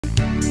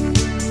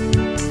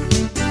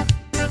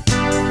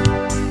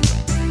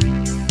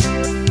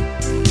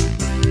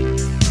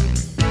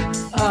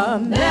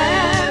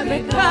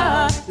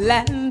America,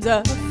 land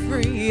of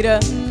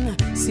freedom.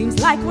 Seems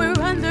like we're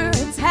under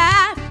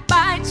attack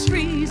by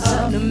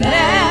treason.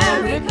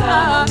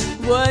 America,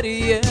 what are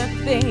you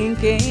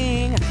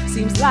thinking?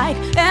 Seems like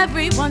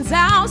everyone's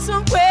out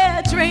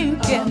somewhere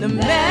drinking.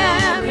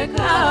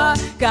 America,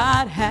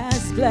 God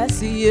has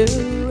blessed you,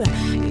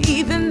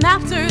 even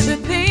after the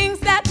things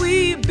that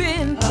we've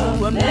been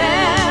through.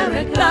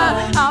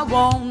 America, I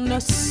want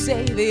a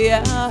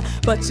savior,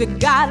 but you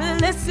gotta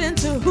listen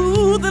to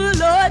who the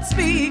Lord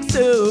speaks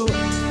to.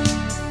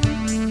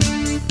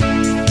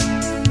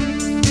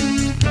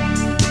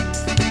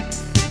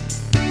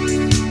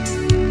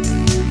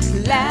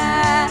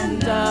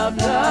 Land of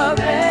the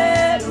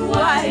red,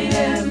 white,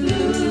 and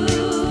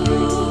blue.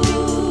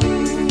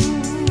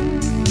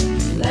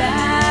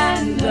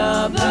 Land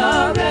of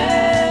the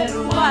red,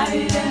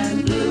 white,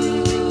 and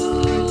blue.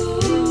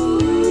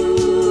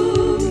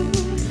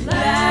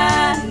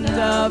 Land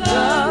of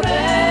the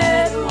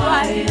red,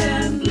 white,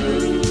 and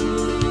blue.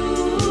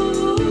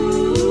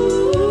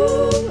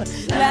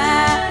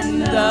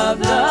 Land of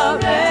the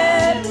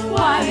red,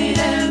 white,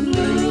 and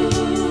blue.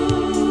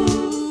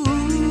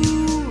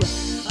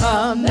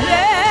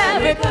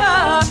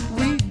 America,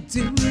 we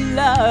do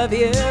love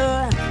you.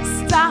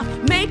 Stop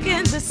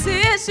making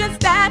decisions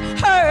that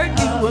hurt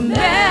you.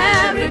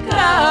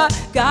 America,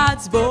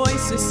 God's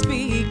voice is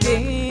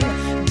speaking.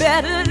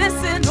 Better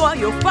listen or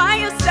you'll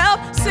find yourself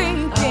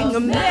sinking.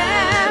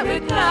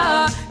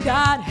 America,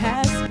 God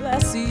has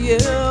blessed you,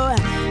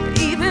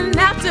 even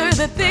after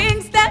the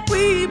things that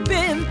we've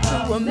been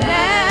through.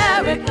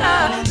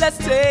 America, let's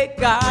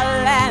take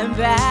our land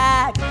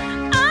back.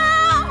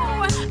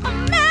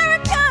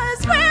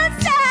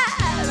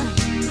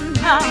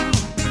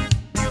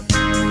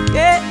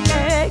 Yeah,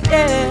 yeah,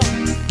 yeah.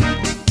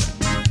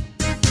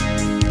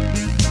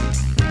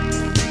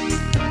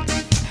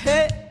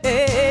 Hey,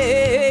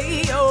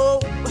 hey, oh.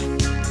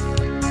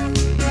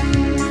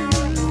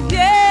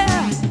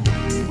 Yeah,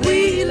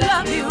 we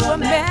love you,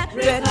 America.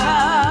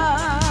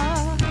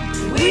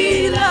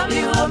 We love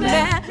you,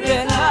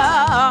 America.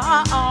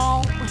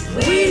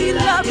 We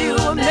love you,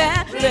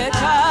 America.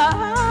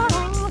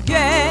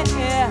 Yeah,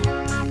 yeah.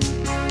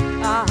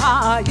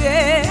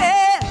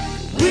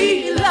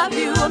 We love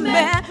you,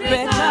 America.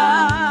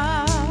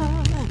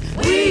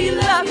 We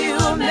love you,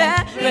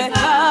 America.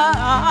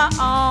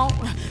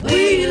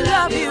 We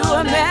love you,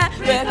 America.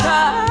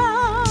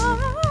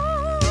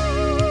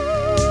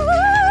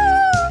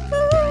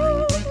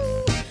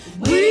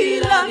 We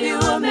love you,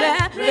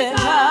 America.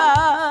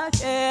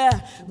 Yeah.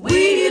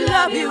 We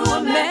love you,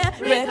 America.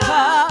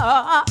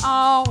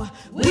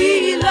 We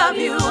love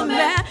you,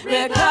 America.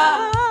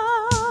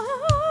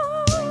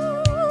 We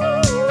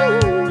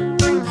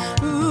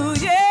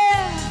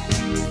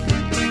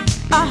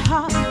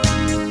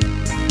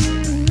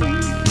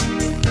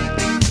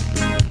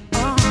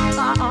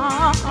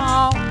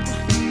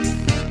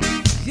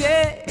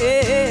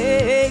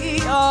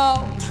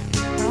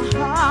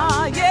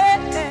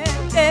love you,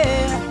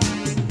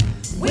 America.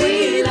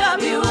 We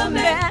love you,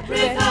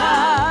 America.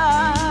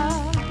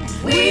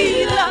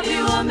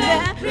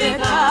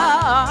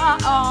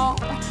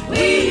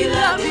 We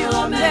love you,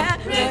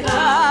 America.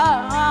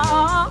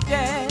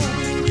 Yeah.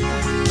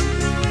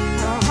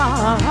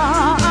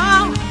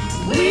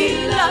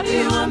 We love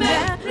you,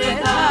 America.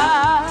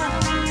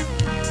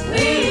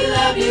 We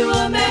love you,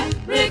 America.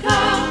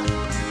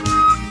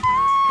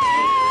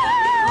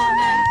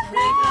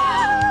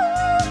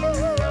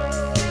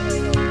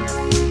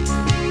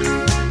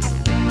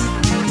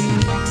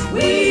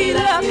 We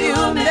love you,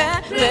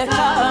 America,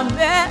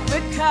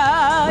 America,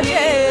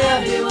 yeah.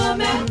 We love you,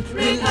 America.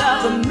 We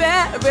love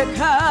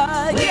America,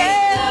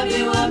 yeah. We love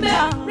you,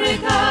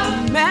 America,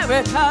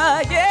 America,